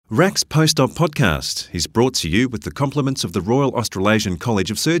RAC's Post-Op podcast is brought to you with the compliments of the Royal Australasian College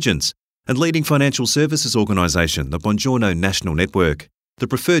of Surgeons and leading financial services organisation, the Bongiorno National Network, the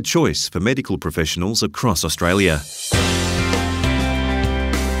preferred choice for medical professionals across Australia.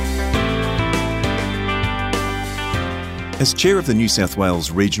 As chair of the New South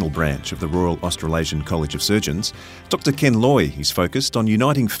Wales regional branch of the Royal Australasian College of Surgeons, Dr Ken Loy is focused on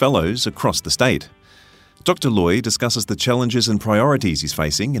uniting fellows across the state. Dr Loy discusses the challenges and priorities he's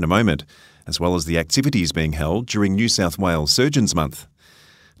facing in a moment, as well as the activities being held during New South Wales Surgeons Month.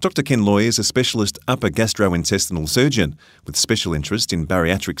 Dr Ken Loy is a specialist upper gastrointestinal surgeon with special interest in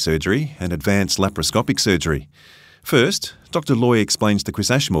bariatric surgery and advanced laparoscopic surgery. First, Dr Loy explains to Chris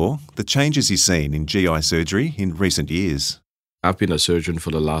Ashmore the changes he's seen in GI surgery in recent years. I've been a surgeon for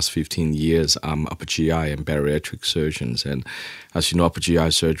the last 15 years. I'm upper GI and bariatric surgeons. And as you know, upper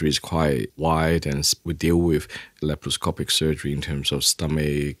GI surgery is quite wide, and we deal with laparoscopic surgery in terms of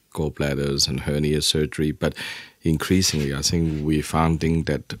stomach, gallbladders and hernia surgery. But increasingly, I think we're finding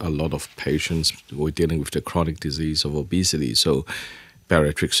that a lot of patients were dealing with the chronic disease of obesity. So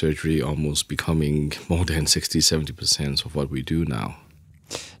bariatric surgery almost becoming more than 60-70% of what we do now.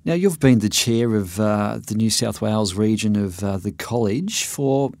 Now, you've been the chair of the New South Wales region of the college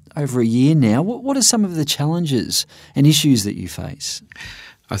for over a year now. What are some of the challenges and issues that you face?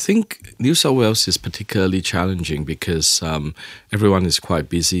 I think New South Wales is particularly challenging because everyone is quite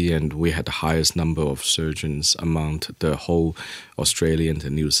busy, and we had the highest number of surgeons among the whole Australia and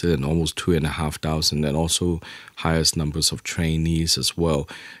New Zealand, almost 2,500, and also highest numbers of trainees as well.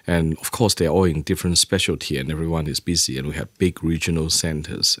 And of course, they're all in different specialty, and everyone is busy, and we have big regional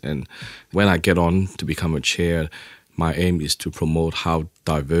centers. And when I get on to become a chair, my aim is to promote how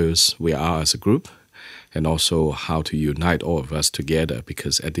diverse we are as a group, and also how to unite all of us together,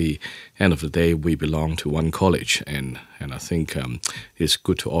 because at the end of the day, we belong to one college. And I think it's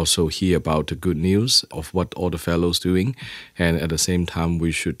good to also hear about the good news of what all the fellows doing. And at the same time,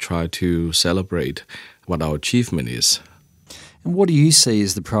 we should try to celebrate what our achievement is. And what do you see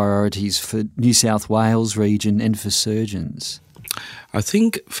as the priorities for New South Wales region and for surgeons? I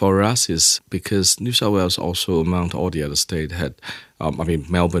think for us is because New South Wales also among all the other states had,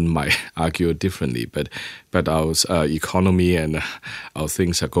 Melbourne might argue differently, but our economy and our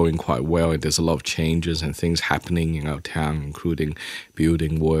things are going quite well, and there's a lot of changes and things happening in our town, including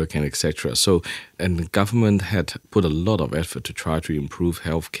building work and etc. So, and the government had put a lot of effort to try to improve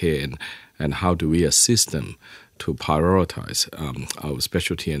healthcare and how do we assist them to prioritize our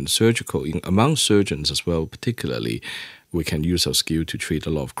specialty and surgical, among surgeons as well, particularly. We can use our skill to treat a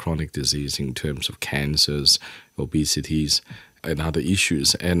lot of chronic disease in terms of cancers, obesities, and other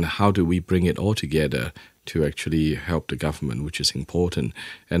issues. And how do we bring it all together to actually help the government, which is important.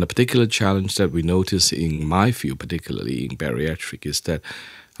 And a particular challenge that we notice in my field, particularly in bariatric, is that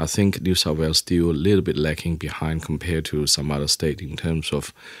I think New South Wales still a little bit lacking behind compared to some other state in terms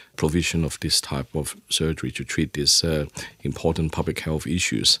of provision of this type of surgery to treat these important public health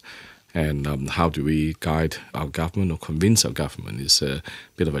issues. And how do we guide our government or convince our government is a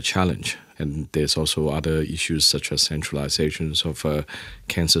bit of a challenge. And there's also other issues such as centralizations of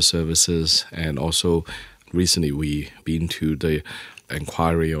cancer services. And also recently we've been to the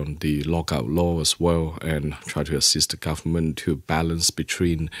inquiry on the lockout law as well, and try to assist the government to balance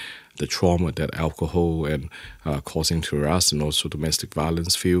between the trauma that alcohol and causing to us, and also domestic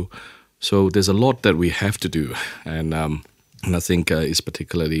violence feel. So there's a lot that we have to do. And I think it's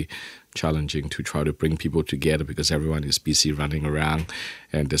particularly challenging to try to bring people together because everyone is busy running around,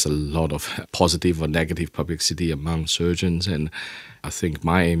 and there's a lot of positive or negative publicity among surgeons. And I think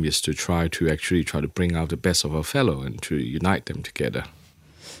my aim is to try to bring out the best of our fellow and to unite them together.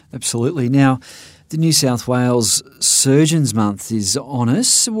 Absolutely. Now, the New South Wales Surgeons Month is on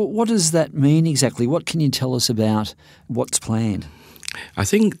us. What does that mean exactly? What can you tell us about what's planned? I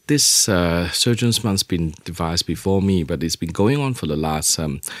think this Surgeons Month's been devised before me, but it's been going on for the last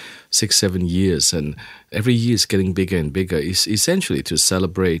 6-7 years, and every year is getting bigger and bigger. It's essentially to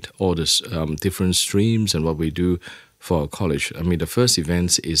celebrate all the different streams and what we do for our college. I mean, the first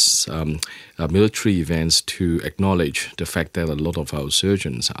event is military events to acknowledge the fact that a lot of our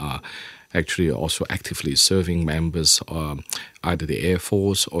surgeons are actually also actively serving members of either the Air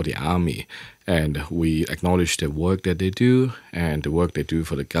Force or the Army. And we acknowledge the work that they do and the work they do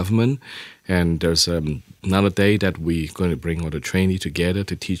for the government. And there's another day that we're going to bring all the trainees together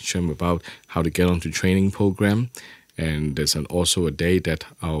to teach them about how to get onto training program. And there's also a day that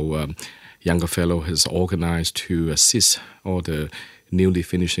our younger fellow has organized to assist all the newly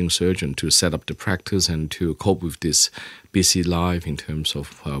finishing surgeon to set up the practice and to cope with this busy life in terms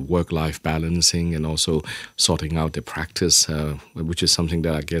of work-life balancing and also sorting out the practice, which is something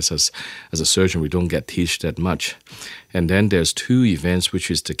that I guess as a surgeon we don't get teach that much. And then there's two events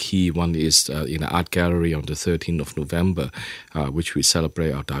which is the key. One is in an art gallery on the 13th of November, which we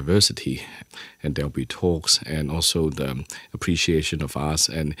celebrate our diversity. And there'll be talks and also the appreciation of us.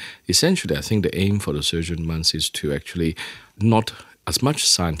 And essentially, I think the aim for the Surgeon Month is to actually not as much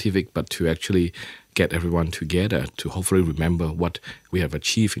scientific, but to actually get everyone together to hopefully remember what we have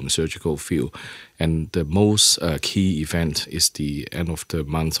achieved in the surgical field. And the most key event is the end of the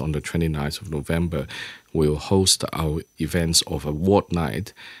month on the 29th of November. We'll host our events of a ward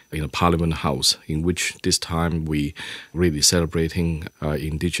night in a Parliament House, in which this time we really celebrating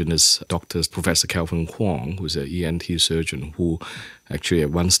Indigenous doctors, Professor Calvin Kwong, who's an ENT surgeon, who actually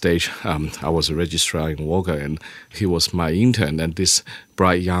at one stage, I was a registrar in Wagga and he was my intern, and this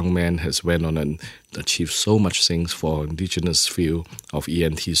bright young man has went on and achieved so much things for Indigenous field of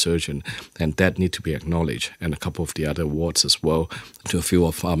ENT surgeon, and that need to be acknowledged. And a couple of the other awards as well to a few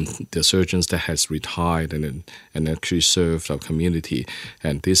of the surgeons that has retired and actually served our community.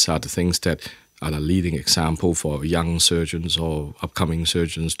 And these are the things that are a leading example for young surgeons or upcoming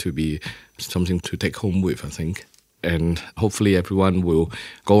surgeons to be something to take home with, I think. And hopefully everyone will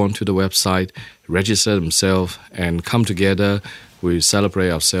go onto the website, register themselves, and come together. We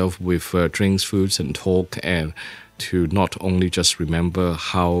celebrate ourselves with drinks, foods, and talk, and to not only just remember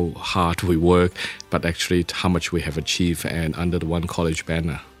how hard we work, but actually how much we have achieved and under the One College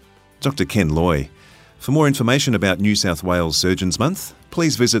banner. Dr. Ken Loy. For more information about New South Wales Surgeons Month,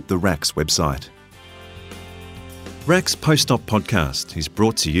 please visit the RACS website. RACS Post-Op Podcast is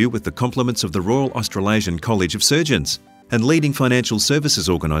brought to you with the compliments of the Royal Australasian College of Surgeons and leading financial services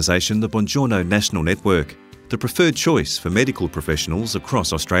organisation, the Buongiorno National Network, the preferred choice for medical professionals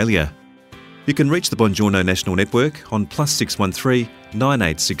across Australia. You can reach the Buongiorno National Network on +613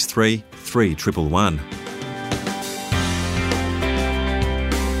 9863 3111.